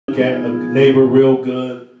Look at a neighbor real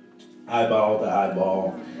good, eyeball to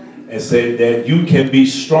eyeball, and said that you can be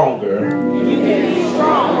stronger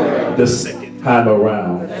the second time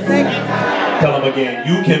around. Tell them again,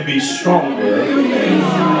 you can be stronger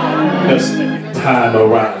the second time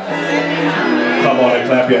around. Come on and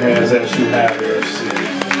clap your hands as you have your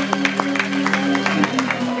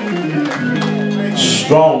seat.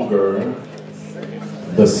 Stronger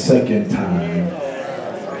the second time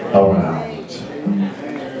around.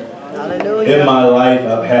 In my life,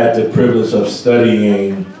 I've had the privilege of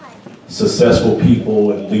studying successful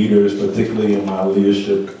people and leaders, particularly in my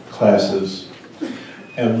leadership classes.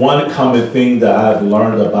 And one common thing that I've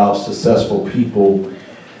learned about successful people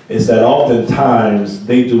is that oftentimes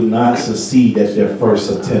they do not succeed at their first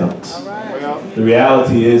attempt. The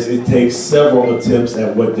reality is it takes several attempts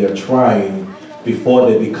at what they're trying before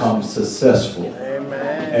they become successful.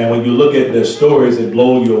 And when you look at their stories, it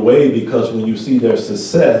blows you away, because when you see their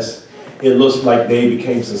success, it looks like they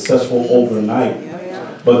became successful overnight.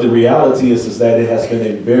 But the reality is that it has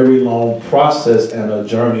been a very long process and a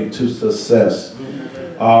journey to success.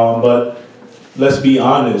 But let's be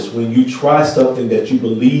honest, when you try something that you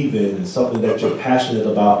believe in, something that you're passionate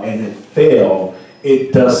about, and it fails,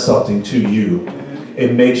 it does something to you.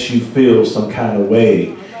 It makes you feel some kind of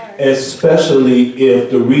way, especially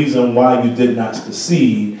if the reason why you did not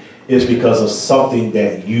succeed is because of something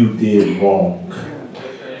that you did wrong.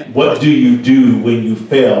 What do you do when you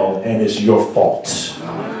fail and it's your fault?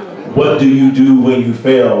 What do you do when you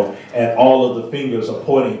fail and all of the fingers are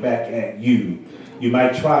pointing back at you? You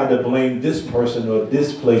might try to blame this person or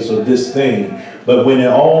this place or this thing, but when it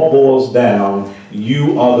all boils down,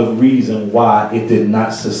 you are the reason why it did not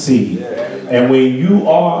succeed. And when you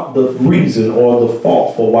are the reason or the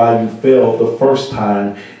fault for why you failed the first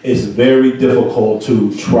time, it's very difficult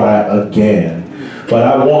to try again. But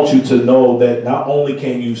I want you to know that not only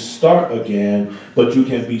can you start again, but you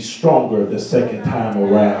can be stronger the second time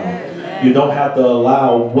around. You don't have to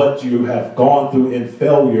allow what you have gone through in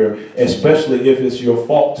failure, especially if it's your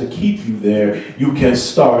fault, to keep you there. You can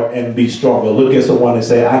start and be stronger. Look at someone and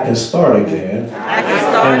say, I can start again,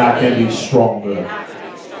 and I can be stronger.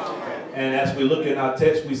 And as we look in our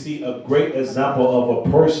text, we see a great example of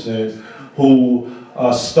a person who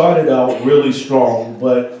started out really strong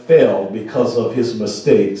but failed because of his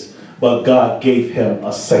mistakes, but God gave him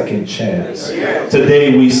a second chance.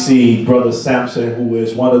 Today we see Brother Samson, who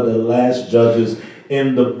is one of the last judges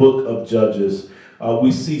in the book of Judges.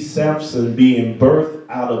 We see Samson being birthed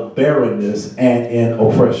out of barrenness and in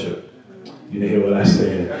oppression. You didn't hear what I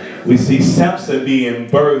said. We see Samson being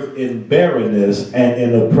birthed in barrenness and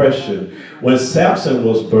in oppression. When Samson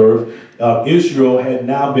was birthed, Israel had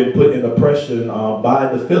now been put in oppression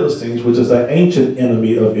by the Philistines, which is an ancient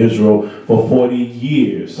enemy of Israel, for 40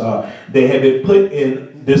 years. They had been put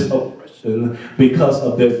in this oppression because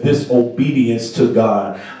of their disobedience to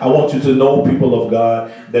God. I want you to know, people of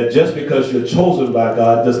God, that just because you're chosen by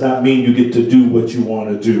God does not mean you get to do what you want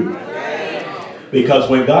to do. Because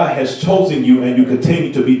when God has chosen you and you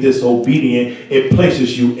continue to be disobedient, it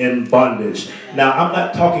places you in bondage. Now, I'm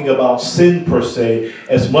not talking about sin per se,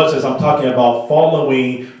 as much as I'm talking about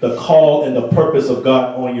following the call and the purpose of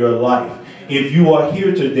God on your life. If you are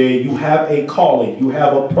here today, you have a calling, you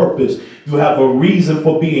have a purpose, you have a reason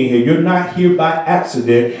for being here. You're not here by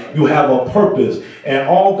accident, you have a purpose. And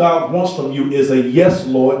all God wants from you is a yes,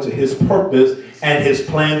 Lord, to his purpose and his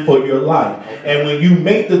plan for your life. And when you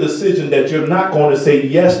make the decision that you're not going to say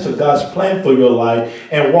yes to God's plan for your life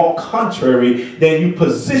and walk contrary, then you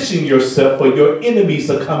position yourself for your enemies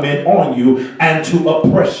to come in on you and to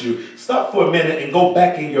oppress you. Stop for a minute and go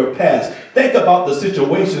back in your past. Think about the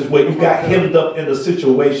situations where you got hemmed up in a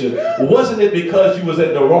situation. Wasn't it because you was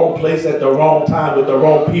at the wrong place at the wrong time with the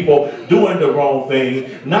wrong people, doing the wrong thing,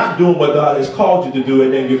 not doing what God has called you to do,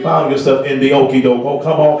 and then you found yourself in the okie doke? Oh,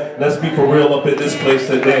 come on, let's be for real up in this place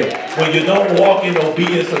today. When you don't walk in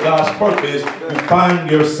obedience to God's purpose, you find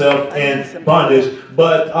yourself in bondage.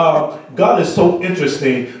 But God is so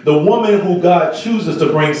interesting. The woman who God chooses to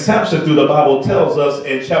bring Samson through, the Bible tells us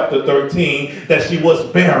in chapter 13 that she was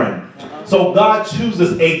barren. So God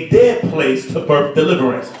chooses a dead place to birth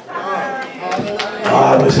deliverance.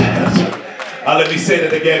 Let me say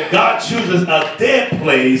that again. God chooses a dead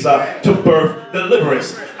place to birth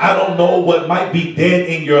deliverance. I don't know what might be dead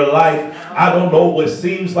in your life. I don't know what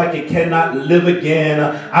seems like it cannot live again.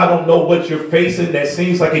 I don't know what you're facing that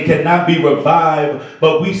seems like it cannot be revived.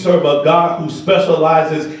 But we serve a God who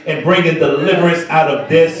specializes in bringing deliverance out of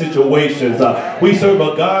dead situations. We serve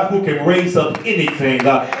a God who can raise up anything.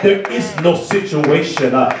 There is no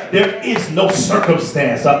situation. There is no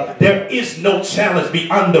circumstance. There is no challenge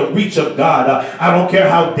beyond the reach of God. I don't care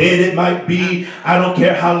how dead it might be. I don't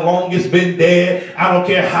care how long it's been dead. I don't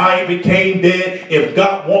care how it became dead. If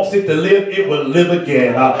God wants it to live, it will live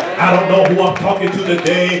again. I don't know who I'm talking to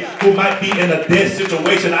today who might be in a dead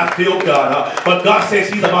situation. I feel God. But God says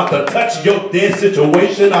he's about to touch your dead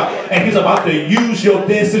situation and he's about to use your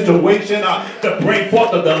dead situation to bring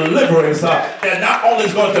forth a deliverance that not only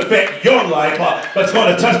is going to affect your life, but it's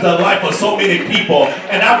going to touch the life of so many people.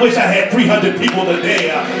 And I wish I had 300 people today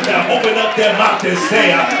that open up their mouth and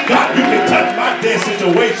say, God, you can touch my dead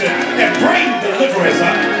situation and bring deliverance.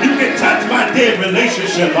 You can touch my dead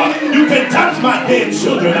relationship. You can touch my dead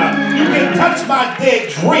children. You can touch my dead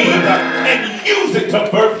dreams and use it to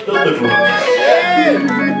birth deliverance.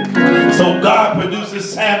 So God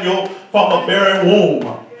produces Samuel from a barren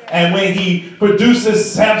womb. And when he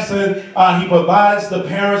produces Samson, he provides the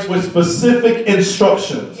parents with specific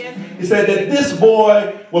instructions. He said that this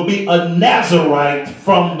boy will be a Nazarite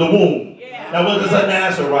from the womb. Now, what is a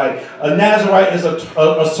Nazarite? A Nazarite is a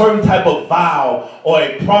certain type of vow or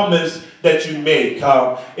a promise that you make.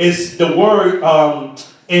 It's the word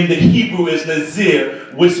in the Hebrew is Nazir,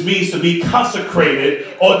 which means to be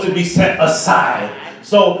consecrated or to be set aside.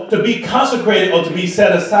 So to be consecrated or to be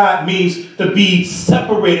set aside means to be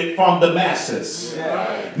separated from the masses.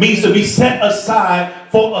 Means to be set aside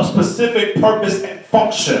for a specific purpose and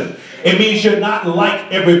function. It means you're not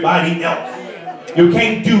like everybody else. You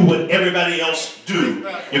can't do what everybody else do.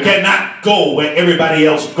 You cannot go where everybody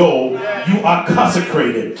else go. You are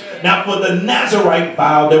consecrated. Now for the Nazarite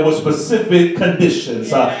vow, there were specific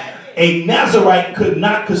conditions. A Nazarite could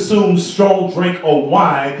not consume strong drink or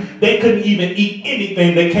wine. They couldn't even eat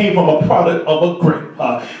anything that came from a product of a grape.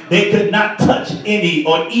 They could not touch any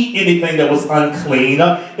or eat anything that was unclean.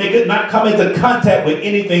 They could not come into contact with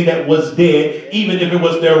anything that was dead, even if it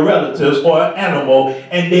was their relatives or an animal.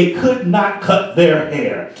 And they could not cut their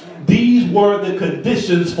hair. These were the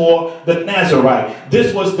conditions for the Nazarite.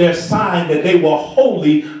 This was their sign that they were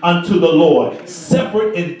holy unto the Lord,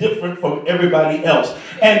 separate and different from everybody else.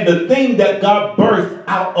 And the thing that God birthed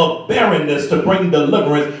out of barrenness to bring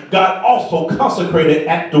deliverance, God also consecrated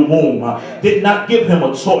at the womb. Did not give him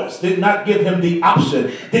a choice, did not give him the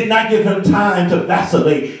option, did not give him time to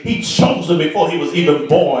vacillate. He chose him before he was even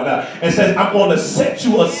born and says, I'm going to set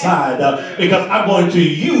you aside because I'm going to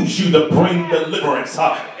use you to bring deliverance.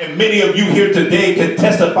 And many of you here today can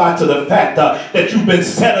testify to the fact that you've been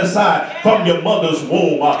set aside from your mother's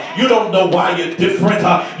womb. You don't know why you're different.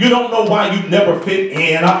 You don't know why you never fit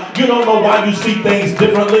in. You don't know why you see things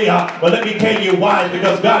differently. But let me tell you why.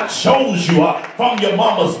 Because God chose you from your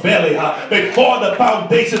mama's belly. Before the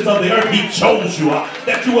foundations of the earth, he chose you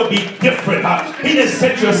that you would be different. He didn't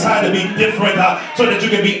set you aside to be different so that you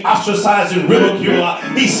can be ostracized and ridiculed.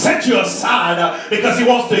 He set you aside because he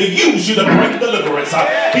wants to use you to bring deliverance.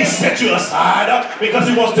 He set you aside because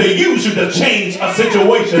he wants to use you to change a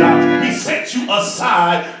situation. He set you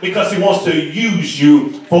aside because he wants to use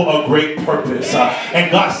you for a great purpose.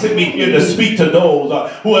 And God sent me here to speak to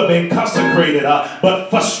those who have been consecrated but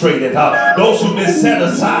frustrated. Those who've been set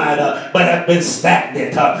aside but have been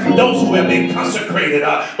stagnant. Those who have been consecrated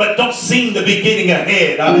but don't seem to be getting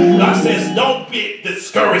ahead. God says, don't be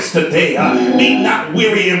discouraged today. Be not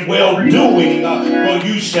weary in well-doing, for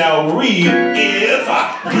you shall reap if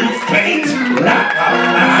you faint not.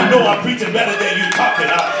 I know I'm preaching better than you talking,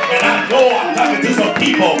 and I know I'm talking to some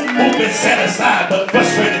people who've been set aside but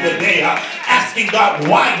frustrated today, asking God,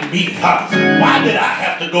 why me? Why did I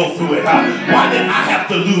have to go through it? Why did I have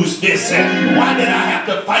to lose this? And why did I have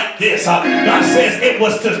to fight this? God says it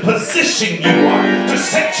was to position you, to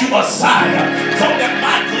set you aside, so that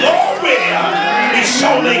my glory is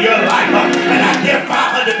shown in your life. And I dare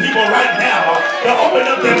 500 people right now to open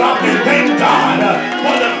up their mouth and thank God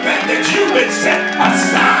for the fact that you've been set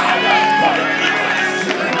aside for the people.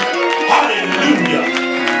 Hallelujah.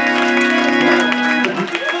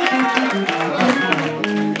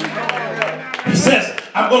 He says,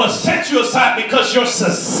 I'm going to set you aside because your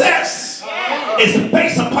success is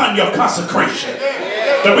based upon your consecration.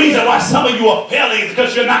 The reason why some of you are failing is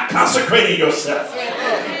because you're not consecrating yourself.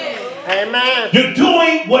 Amen. You're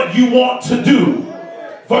doing what you want to do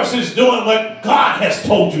versus doing what God has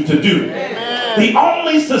told you to do. Amen. The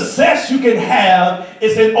only success you can have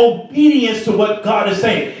is in obedience to what God is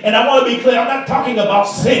saying. And I want to be clear, I'm not talking about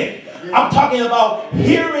sin. I'm talking about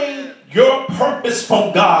hearing your purpose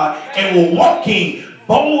from God and walking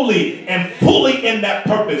boldly and fully in that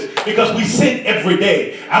purpose, because we sin every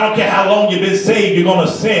day. I don't care how long you've been saved, you're going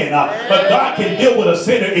to sin. But God can deal with a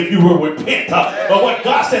sinner if you will repent. But what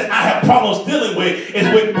God says I have problems dealing with is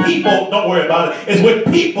with people, don't worry about it, is with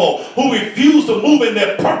people who refuse to move in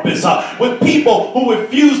their purpose, with people who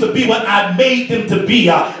refuse to be what I made them to be.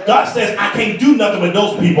 God says I can't do nothing with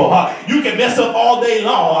those people. You can mess up all day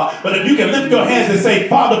long, but if you can lift your hands and say,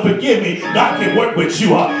 Father, forgive me, God can work with you.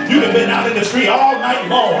 You can be out in the street all night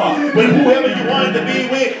long with whoever you wanted to be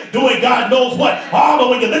with, doing God knows what. But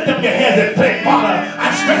when you lift up your hands and say, Father,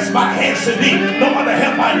 I stretch my hands to thee, no other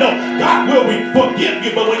help I know, God will forgive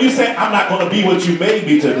you. But when you say, I'm not going to be what you made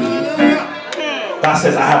me to be, God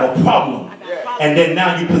says, I have a problem. And then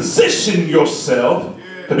now you position yourself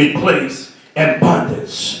to be placed in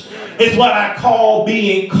bondage. It's what I call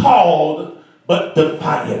being called but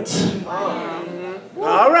defiant.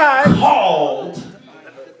 All right. Called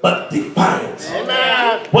but defiant.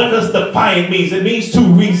 Amen. What does defiant mean? It means to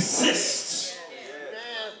resist.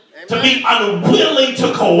 Amen. To be unwilling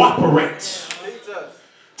to cooperate.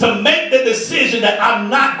 To make the decision that I'm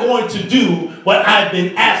not going to do what I've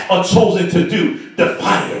been asked or chosen to do.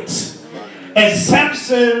 Defiant. And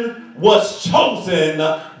Samson was chosen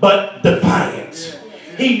but defiant.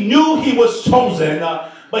 He knew he was chosen,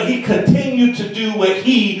 but he continued to do what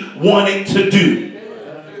he wanted to do.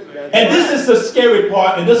 And this is the scary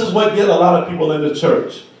part, and this is what gets a lot of people in the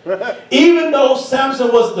church. Even though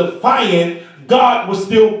Samson was defiant, God was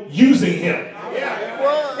still using him.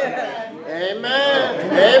 Amen.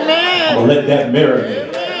 Amen. I'm going to let that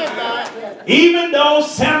marinate. Even though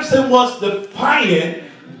Samson was defiant,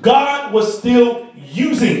 God was still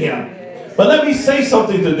using him. But let me say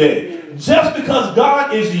something today. Just because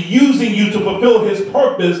God is using you to fulfill his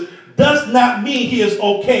purpose does not mean he is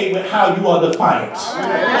okay with how you are defiant.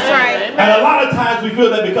 That's right. And a lot of times we feel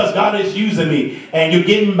that because God is using me and you're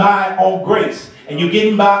getting by on grace and you're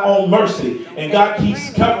getting by on mercy and God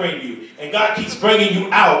keeps covering you and God keeps bringing you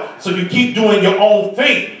out, so you keep doing your own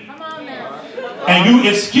thing. And you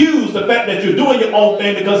excuse the fact that you're doing your own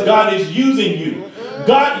thing because God is using you.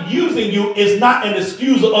 God using you is not an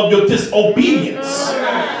excuse of your disobedience.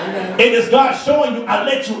 It is God showing you, I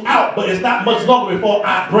let you out, but it's not much longer before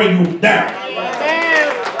I bring you down.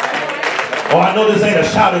 Oh, I know this ain't a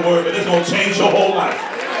shouting word, but it's going to change your whole life.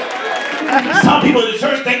 Some people in the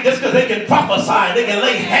church think just because they can prophesy, they can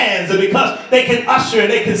lay hands, and because they can usher and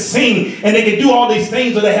they can sing and they can do all these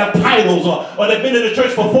things, or they have titles, or they've been in the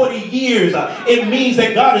church for 40 years, it means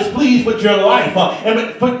that God is pleased with your life.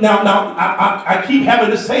 I keep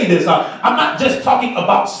having to say this. I'm not just talking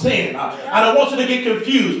about sin. I don't want you to get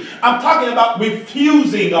confused. I'm talking about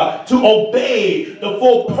refusing to obey the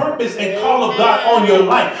full purpose and call of God on your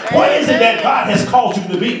life. What is it that God has called you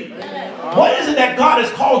to be? What is it that God has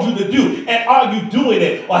called you to do? And are you doing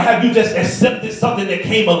it? Or have you just accepted something that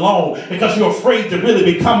came along because you're afraid to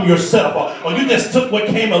really become yourself? Or you just took what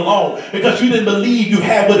came along because you didn't believe you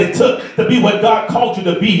had what it took to be what God called you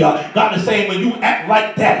to be? God is saying, when you act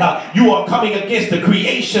like that, you are coming against the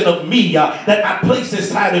creation of me that I placed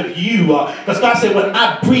inside of you. Because God said, when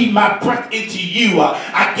I breathed my breath into you,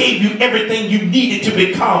 I gave you everything you needed to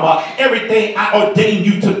become, everything I ordained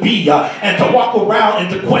you to be, and to walk around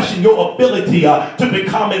and to question your ability to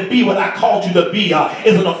become and be what I called you to be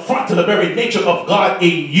is an affront to the very nature of God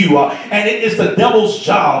in you. And it is the devil's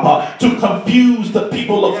job to confuse the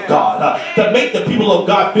people of God, to make the people of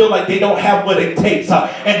God feel like they don't have what it takes.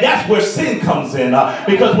 And that's where sin comes in.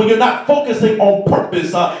 Because when you're not focusing on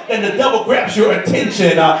purpose, then the devil grabs your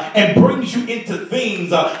attention and brings you into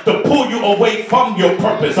things to pull you away from your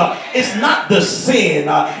purpose. It's not the sin.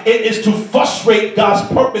 It is to frustrate God's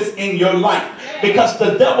purpose in your life. Because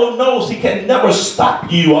the devil knows he can never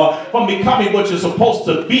stop you from becoming what you're supposed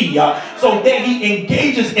to be. So then he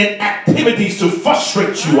engages in activities to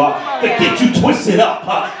frustrate you, to get you twisted up,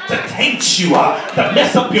 to taint you, to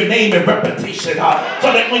mess up your name and reputation. So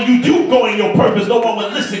that when you do go in your purpose, no one will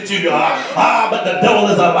listen to you. But the devil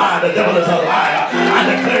is a lie. The devil is a liar.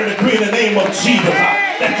 I declare and decree in the name of Jesus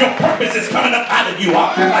that your purpose is coming up out of you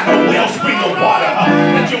like a wellspring of water.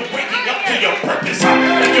 That you're waking up to your purpose.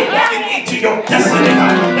 That you're walking into your destiny.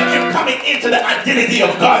 That you're coming into the identity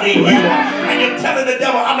of God in you. And you're telling the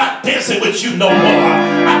devil, I'm not dancing with you no more.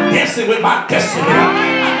 I'm dancing with my destiny.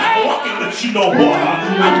 I'm not walking with you no more.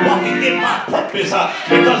 I'm walking in my purpose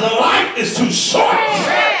because life is too short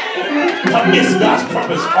to miss God's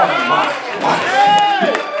purpose on my life.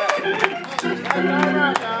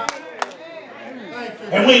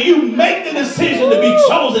 And when you make the decision to be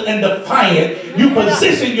chosen and defiant, you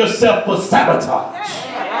position yourself for sabotage.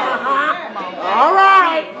 All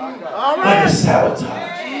right. All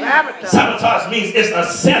sabotage. Sabotage means it's a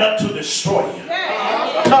setup to destroy you.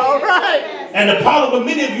 All right. And the problem with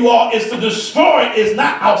many of you all is to destroy is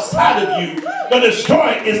not outside of you. The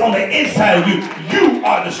destroy is on the inside of you. You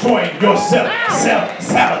are destroying yourself.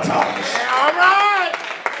 Self-sabotage. All right.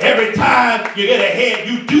 Every time you get ahead,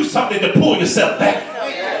 you do something to pull yourself back.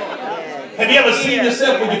 Have you ever seen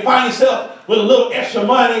yourself when you find yourself with a little extra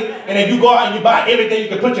money and then you go out and you buy everything you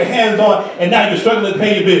can put your hands on and now you're struggling to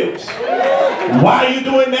pay your bills? Why are you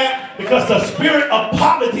doing that? Because the spirit of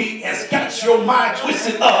poverty has got your mind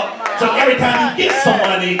twisted up. So every time you get some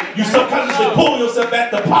money, you subconsciously pull yourself back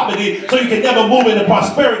to poverty so you can never move into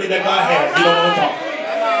prosperity that God has. You know what I'm talking about?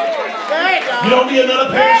 You don't need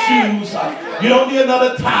another pair of shoes. You don't need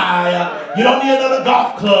another tie. You don't need another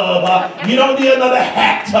golf club. You don't need another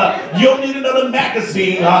hat. You don't need another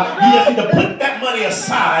magazine. You just need to put that money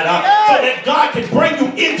aside so that God can bring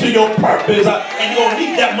you into your purpose. And you're going to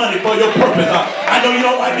need that money for your purpose. I know you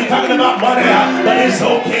don't like me talking about money, but it's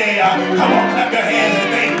okay. Come on, clap your hands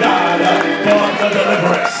and thank God for the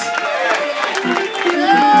deliverance.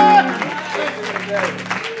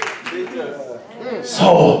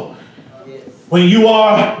 So, when you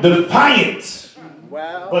are defiant,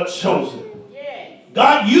 but chosen,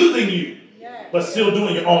 God using you, but still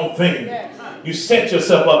doing your own thing, you set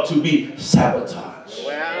yourself up to be sabotaged.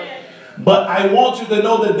 But I want you to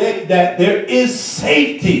know today that there is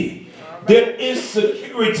safety, there is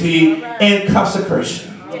security in consecration.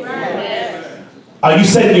 Are you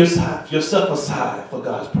setting yourself aside for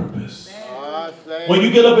God's purpose? When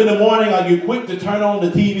you get up in the morning, are you quick to turn on the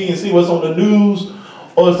TV and see what's on the news?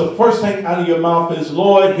 Or is the first thing out of your mouth is,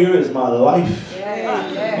 Lord, here is my life.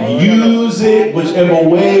 Use it whichever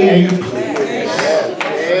way you please.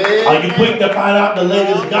 Are you quick to find out the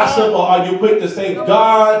latest gossip, or are you quick to say,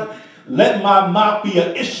 God, let my mouth be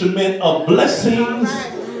an instrument of blessings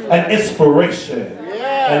and inspiration,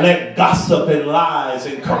 and let gossip and lies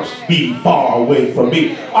and curse be far away from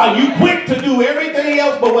me? Are you quick to do everything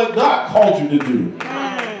else but what God called you to do?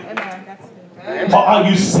 Or are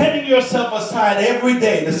you setting yourself aside every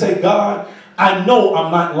day to say, God, I know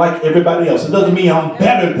I'm not like everybody else. It doesn't mean I'm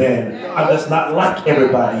better than. I'm just not like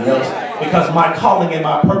everybody else, because my calling and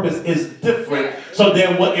my purpose is different. So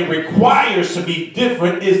then what it requires to be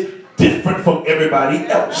different is different from everybody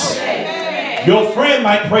else. Your friend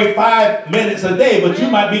might pray 5 minutes a day, but you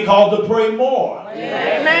might be called to pray more.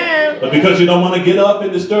 But because you don't want to get up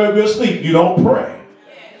and disturb your sleep, you don't pray.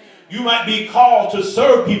 You might be called to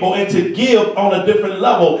serve people and to give on a different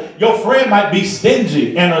level. Your friend might be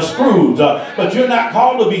stingy and a Scrooge, but you're not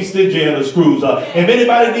called to be stingy and a Scrooge. If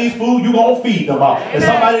anybody needs food, you're going to feed them. If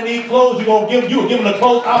somebody needs clothes, you're going to give them the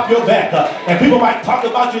clothes off your back. And people might talk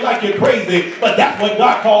about you like you're crazy, but that's what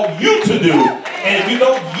God called you to do. And if you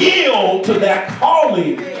don't yield to that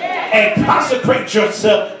calling and consecrate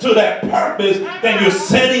yourself to that purpose, then you're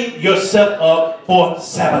setting yourself up for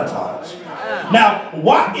sabotage. Now,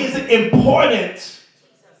 why is it important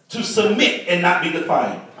to submit and not be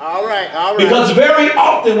defiant? All right. Because very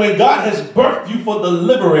often when God has birthed you for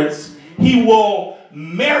deliverance, He will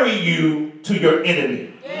marry you to your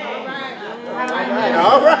enemy.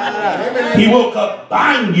 All right. He will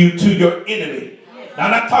combine you to your enemy. Now,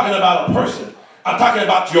 I'm not talking about a person. I'm talking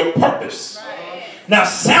about your purpose. Now,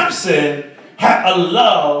 Samson had a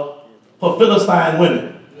love for Philistine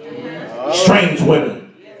women, strange women.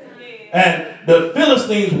 And the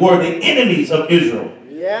Philistines were the enemies of Israel.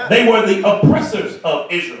 They were the oppressors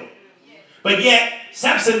of Israel. But yet,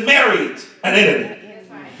 Samson married an enemy.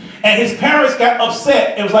 And his parents got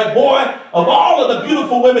upset and was like, boy, of all of the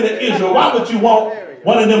beautiful women in Israel, why would you want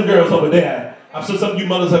one of them girls over there? I'm sure some of you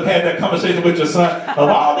mothers have had that conversation with your son. Of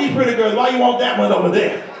all these pretty girls, why you want that one over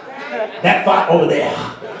there? That thought over there.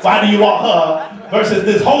 Why do you want her versus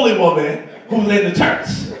this holy woman who's in the church?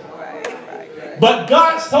 But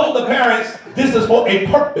God told the parents, this is for a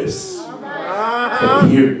purpose.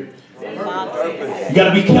 You got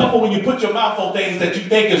to be careful when you put your mouth on things that you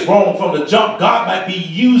think is wrong from the jump. God might be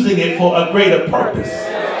using it for a greater purpose.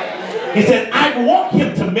 He said, I want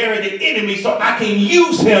him to marry the enemy so I can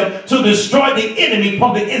use him to destroy the enemy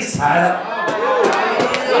from the inside out.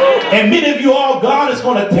 And many of you all, God is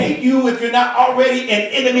going to take you if you're not already in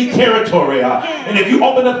enemy territory. And if you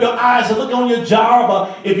open up your eyes and look on your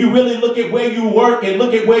job, if you really look at where you work and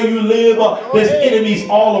look at where you live, there's enemies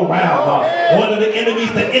all around. What are the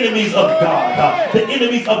enemies? The enemies of God. The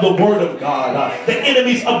enemies of the word of God. The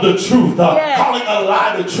enemies of the truth. Calling a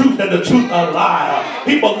lie the truth and the truth a lie.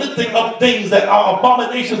 People lifting up things that are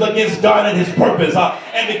abominations against God and his purpose.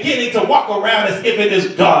 And beginning to walk around as if it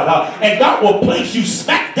is God. And God will place you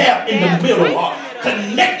smack dab in the middle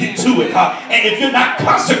connected to it. And if you're not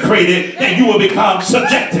consecrated, then you will become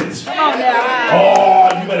subjected. Oh,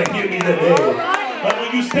 you better hear me today. But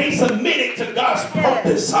when you stay submitted to God's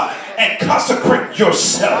purpose and consecrate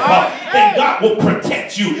yourself, then God will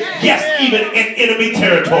protect you. Yes, even in enemy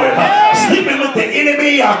territory. Sleeping with the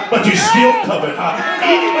enemy, but you're still covered.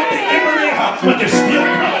 Eating with the enemy, but you're still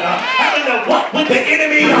covered. Having to walk with the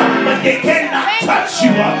enemy, but they cannot touch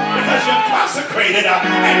you because you're consecrated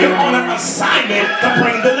and you're on an assignment to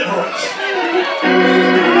bring deliverance.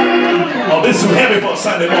 Oh, this is too heavy for a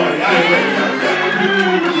Sunday morning. I ain't ready.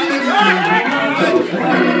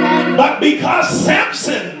 But because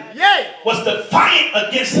Samson was defiant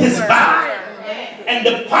against his vow and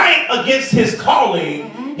defiant against his calling,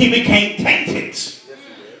 he became tainted,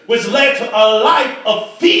 which led to a life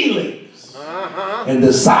of feelings and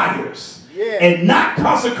desires and not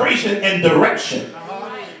consecration and direction.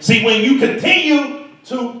 See, when you continue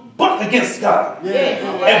to buck against God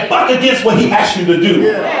and buck against what he asks you to do,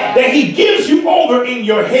 then he gives you over in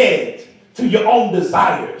your head to your own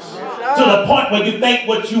desires, to the point where you think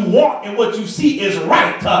what you want and what you see is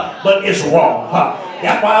right, but it's wrong.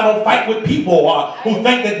 That's why I don't fight with people who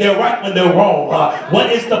think that they're right when they're wrong. What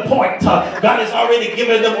is the point? God has already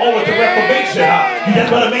given them over to reprobation. You just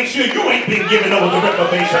better make sure you ain't been given over to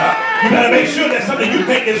reprobation. You better make sure that something you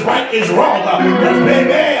think is right is wrong. Because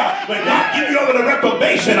baby, when God gives you over to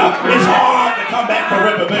reprobation, it's hard to come back from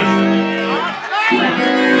reprobation.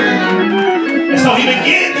 And so he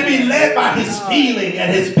began to be led by his feeling and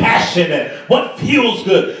his passion and what feels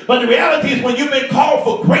good. But the reality is when you've been called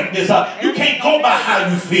for greatness, you can't go by how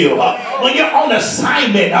you feel. When you're on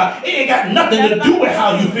assignment, it ain't got nothing to do with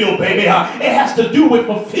how you feel, baby. It has to do with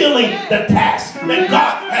fulfilling the task that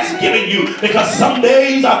God has given you. Because some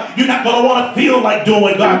days you're not going to want to feel like doing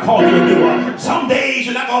what God called you to do. Some days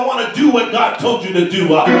you're not going to want to do what God told you to do.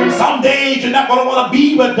 Some days you're not going to want to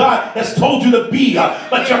be what God has told you to be.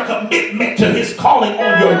 But your commitment to his calling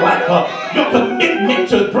on your life, your commitment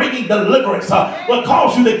to bringing deliverance will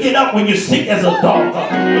cause you to get up when you're sick as a dog,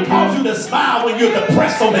 will cause you to smile when you're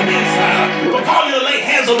depressed on the inside, will cause you to lay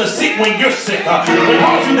hands on the sick when you're sick, will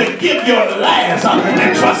cause you to give your last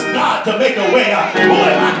and trust God to make a way. Who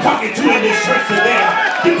am I talking to in this church today?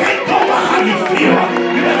 You can't go by how you feel.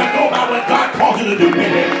 You better go by what God called you to do,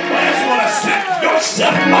 baby. Or else you're going to set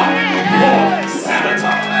yourself up for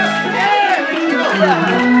sabotage.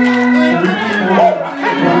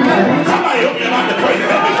 Somebody open your mouth to praise it.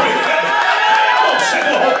 Help me praise it. Oh, shake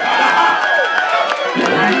the whole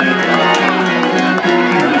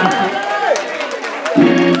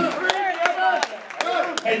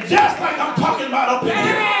and just like I'm talking about up in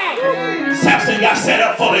here, Samson got set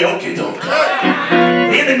up for the okie doke.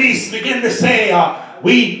 The enemies begin to say,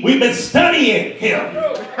 we've been studying him.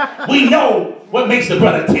 We know what makes the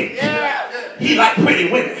brother tick. He like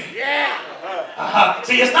pretty women.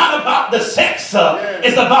 See, it's not about the sex,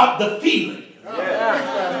 it's about the feeling.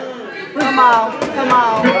 Come on, come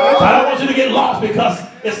on. So I don't want you to get lost because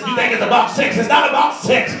you think it's about sex. It's not about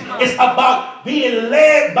sex. It's about being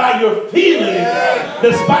led by your feelings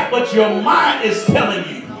despite what your mind is telling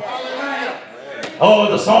you. Oh,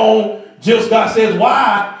 the song Jill Scott says,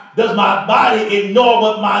 why does my body ignore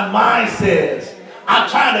what my mind says? I'm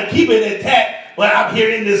trying to keep it intact when I'm here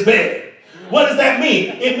in this bed. What does that mean?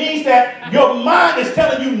 It means that your mind is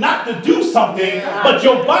telling you not to do something, but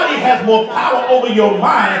your body has more power over your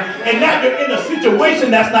mind, and now you're in a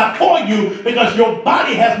situation that's not for you because your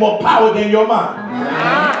body has more power than your mind.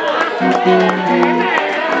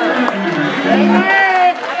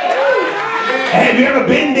 Have you ever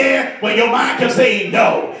been there where your mind can say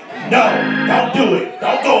no? No, don't do it.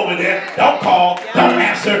 Don't go over there. Don't call. Don't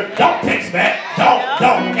answer. Don't text back. Don't.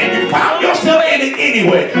 And you found yourself in it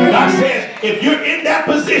anyway. God says, if you're in that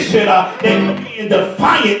position, then you're being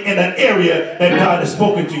defiant in an area that God has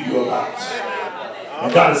spoken to you about.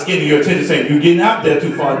 And God is getting your attention saying, you're getting out there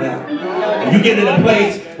too far now. And you get in a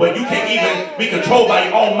place where you can't even be controlled by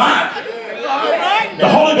your own mind. The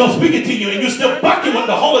Holy Ghost speaking to you and you're still bucking what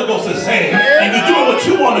the Holy Ghost is saying. And you're doing what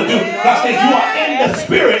you want to do. God says you are in the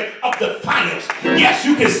spirit of defiance. Yes,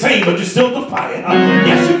 you can sing, but you're still defiant.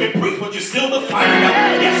 Yes, you can preach, but you're still defiant.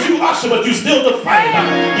 Yes, you usher, but you're still defiant.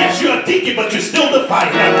 Yes, you're a deacon, but you're still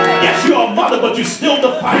defiant. Yes, you're a mother, but you're still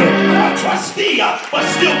defiant. A trustee, but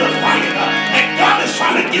still defiant. And God is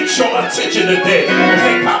trying to get your attention today.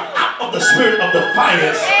 Say, come out of the spirit of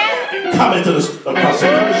defiance and come into the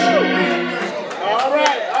consecration.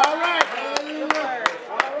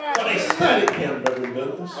 Studied him, Brother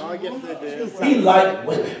Mills. He liked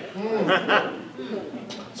women.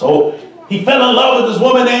 So he fell in love with this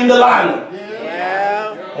woman named Delilah.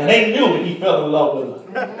 And they knew it. He fell in love with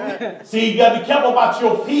her. See, you got to be careful about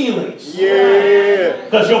your feelings. Yeah.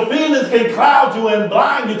 Because your feelings can cloud you and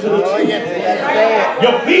blind you to the truth. Yes.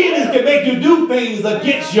 Your feelings can make you do things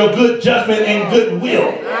against your good judgment and good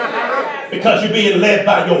will. Because you're being led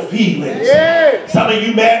by your feelings. Yeah. Some of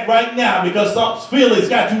you mad right now because some feelings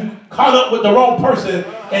got you caught up with the wrong person,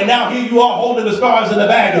 and now here you are holding the scars in the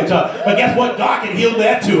baggage. But guess what? God can heal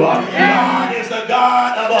that too. God is the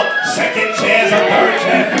God of a second chance, a third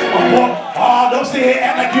chance, a fourth. Oh, don't sit here and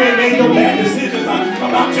act like you ain't made no bad decisions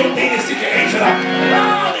about your dating situation.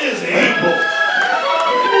 God is able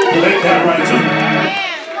to make that right too.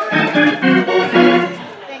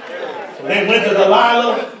 So they went to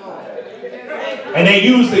Delilah. And they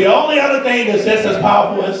use the only other thing that's just as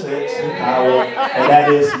powerful as sex and power, and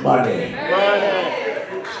that is money.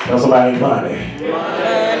 Tell somebody money.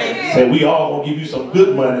 Say, we all gonna give you some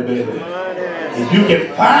good money, baby. If you can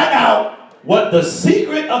find out what the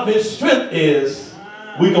secret of his strength is,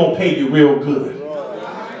 we gonna pay you real good.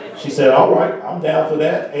 She said, all right, I'm down for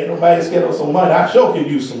that. Ain't nobody scared of some money. I sure can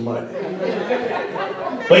use some money.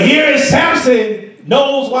 But here is Samson,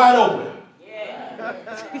 nose wide open.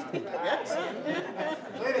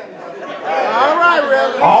 All right,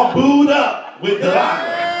 Reverend. All booed up with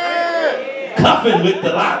Delilah. Cuffing with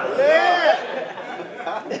Delilah.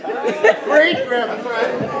 Preach, Reverend.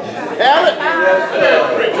 Have it.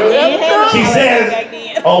 She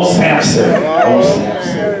says, oh Samson,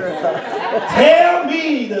 tell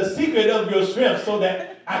me the secret of your strength so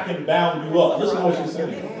that I can bound you up. Listen to what she said.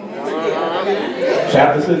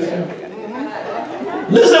 Chapter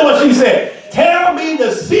 16. Listen to what she said. Tell me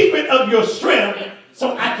the secret of your strength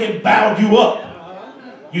so I can bound you up.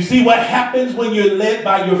 You see what happens when you're led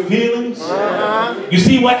by your feelings? You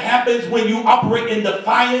see what happens when you operate in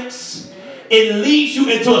defiance? It leads you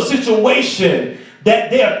into a situation that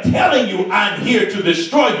they're telling you, I'm here to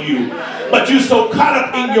destroy you. But you're so caught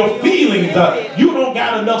up in your feelings, you don't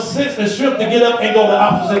got enough sense and strength to get up and go the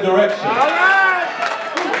opposite direction.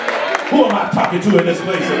 Who am I talking to in this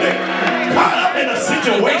place today? Caught up in a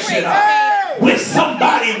situation with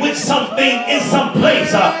somebody, with something, in some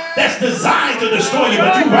place that's designed to destroy you,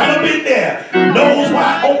 but you right up in there, nose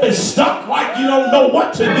wide open, stuck like you don't know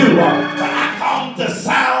what to do. But I come to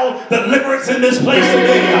sound deliverance in this place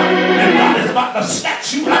today, and God is about to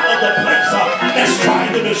snatch you out of the place that's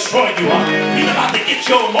trying to destroy you. He's about to get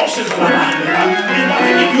your emotions in alignment. He's about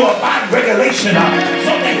to give you a mind regulation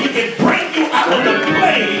so that he can bring you out of the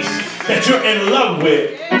place that you're in love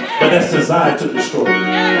with, but that's designed to destroy you.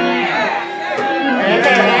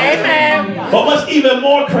 Amen. But what's even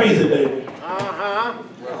more crazy, baby,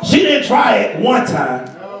 she didn't try it one time.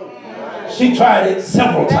 She tried it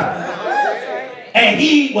several times. And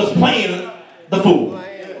he was playing the fool.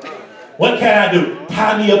 What can I do?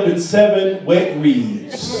 Tie me up in 7 wet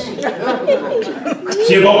reeds.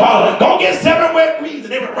 She'll go call her, go get 7 wet reeds.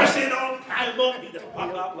 And they were rushing on, tie him up. He just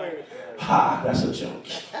popped out like, ha, that's a joke.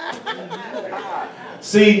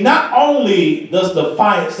 See, not only does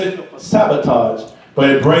defiance sabotage, but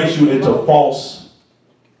it brings you into false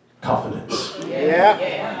confidence.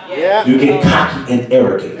 Yeah. You get cocky and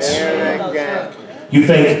arrogant. You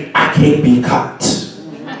think, I can't be caught.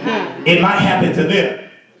 It might happen to them,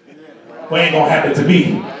 but it ain't gonna happen to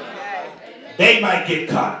me. They might get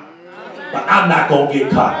caught, but I'm not gonna get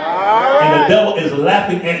caught. And the devil is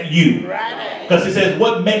laughing at you. Because he says,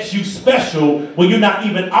 what makes you special when you're not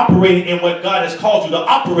even operating in what God has called you to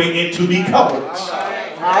operate in to be covered?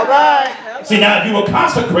 All right. See, now if you were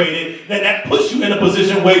consecrated, then that puts you in a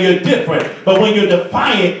position where you're different. But when you're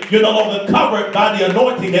defiant, you're no longer covered by the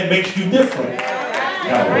anointing that makes you different.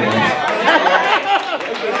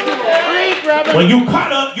 When you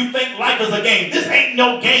caught up, you think life is a game. This ain't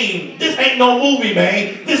no game. This ain't no movie,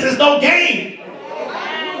 man. This is no game.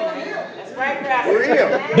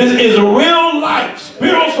 This is real life,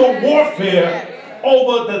 spiritual warfare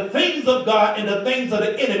over the things of God and the things of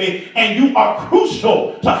the enemy, and you are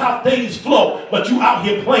crucial to how things flow, but you out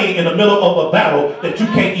here playing in the middle of a battle that you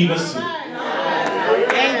can't even see.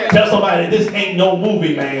 Tell somebody, this ain't no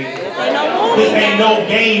movie, man. This ain't no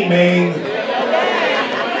game, man.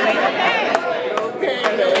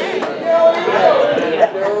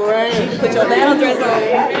 Put your battle dress on.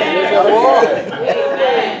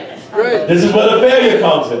 This is where the failure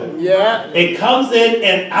comes in. Yeah. It comes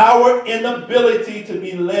in our inability to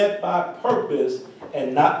be led by purpose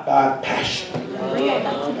and not by passion.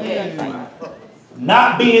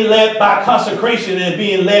 Not being led by consecration and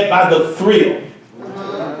being led by the thrill.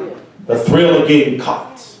 The thrill of getting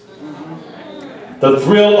caught. The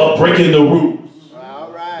thrill of breaking the rules.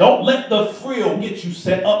 Don't let the thrill get you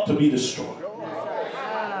set up to be destroyed.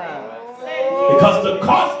 Because the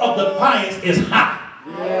cost of defiance is high.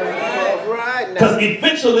 Because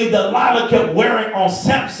eventually Delilah kept wearing on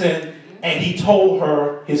Samson, and he told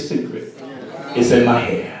her his secret. It's in my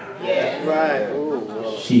hair.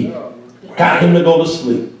 She got him to go to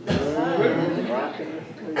sleep.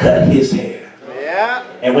 Cut his hair.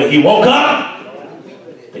 And when he woke up,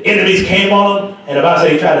 the enemies came on him, and the Bible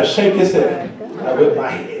said he tried to shake his head. I whipped my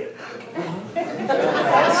head.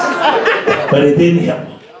 But it didn't help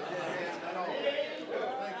him.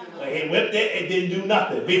 When he whipped it, it didn't do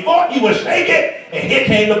nothing. Before he was shaking, and here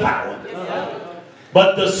came the power.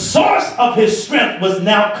 But the source of his strength was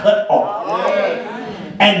now cut off.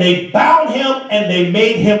 And they bound him and they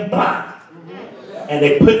made him blind. And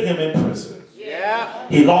they put him in prison.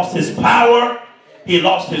 He lost his power, he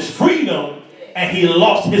lost his freedom, and he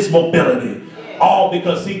lost his mobility. All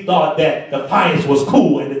because he thought that defiance was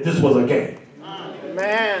cool and that this was a game.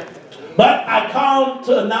 But I come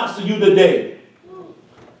to announce to you today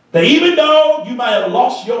that even though you might have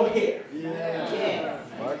lost your hair,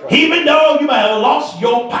 even though you might have lost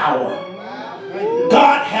your power,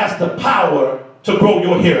 God has the power to grow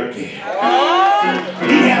your hair again.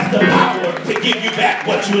 He has the power to give you back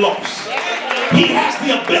what you lost. He has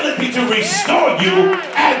the ability to restore you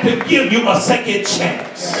and to give you a second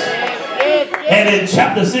chance. And in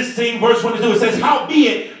chapter 16, verse 22, it says,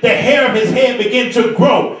 howbeit the hair of his head began to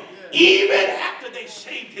grow, even after they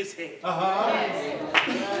shaved his head.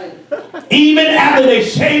 Even after they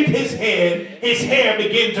shaved his hair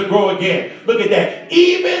began to grow again. Look at that.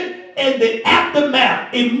 Even in the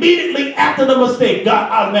aftermath, immediately after the mistake, God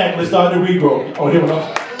automatically started to regrow. Oh, here we go.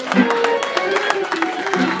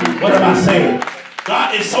 What am I saying?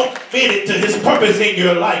 God is so fitted to his purpose in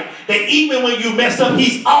your life that even when you mess up,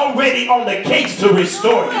 he's already on the case to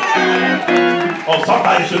restore you. Oh,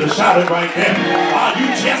 somebody should have shouted right there. You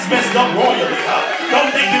just messed up royally.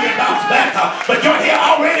 Don't think you can bounce back. But your hair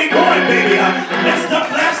already growing, baby. Messed up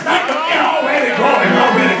last night, your hair already growing.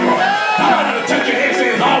 Already growing. Somebody to touch your hair and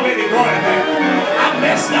say it's already growing back. I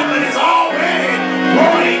messed up and it's already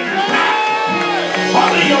growing back.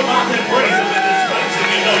 Open your mouth and praise him in this place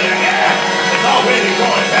and you know your hair is already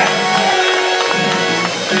growing back.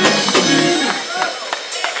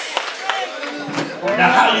 Now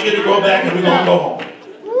how you get to grow back and we're going to go home.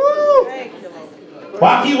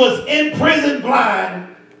 While he was in prison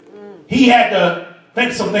blind, he had to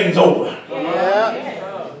think some things over.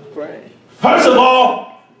 First of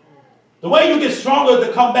all, the way you get stronger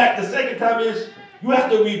to come back the second time is you have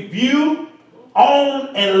to review,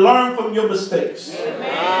 own, and learn from your mistakes.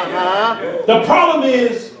 The problem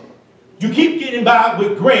is you keep getting by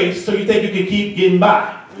with grace, so you think you can keep getting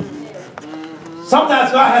by.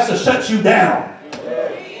 Sometimes God has to shut you down.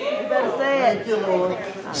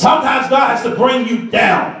 Sometimes God has to bring you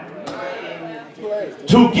down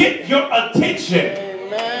to get your attention,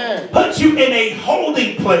 put you in a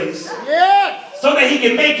holding place so that he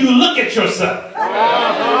can make you look at yourself.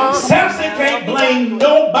 Samson can't blame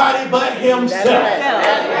nobody but himself.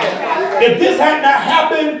 If this had not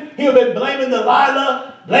happened, he would have been blaming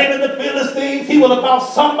Delilah, blaming the Philistines. He would have found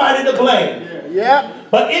somebody to blame.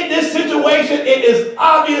 But in this situation, it is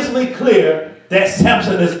obviously clear that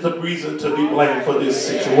Samson is the reason to be blamed for this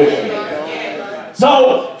situation.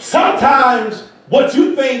 So sometimes what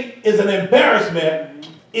you think is an embarrassment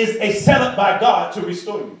is a setup by God to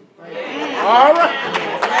restore you. All right.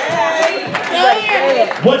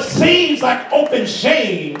 What seems like open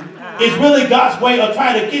shame is really God's way of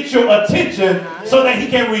trying to get your attention so that he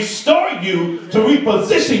can restore you, to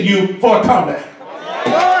reposition you for a comeback.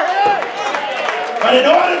 But in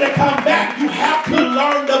order to come back, you have to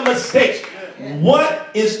learn the mistakes. What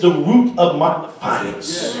is the root of my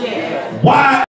defiance? Why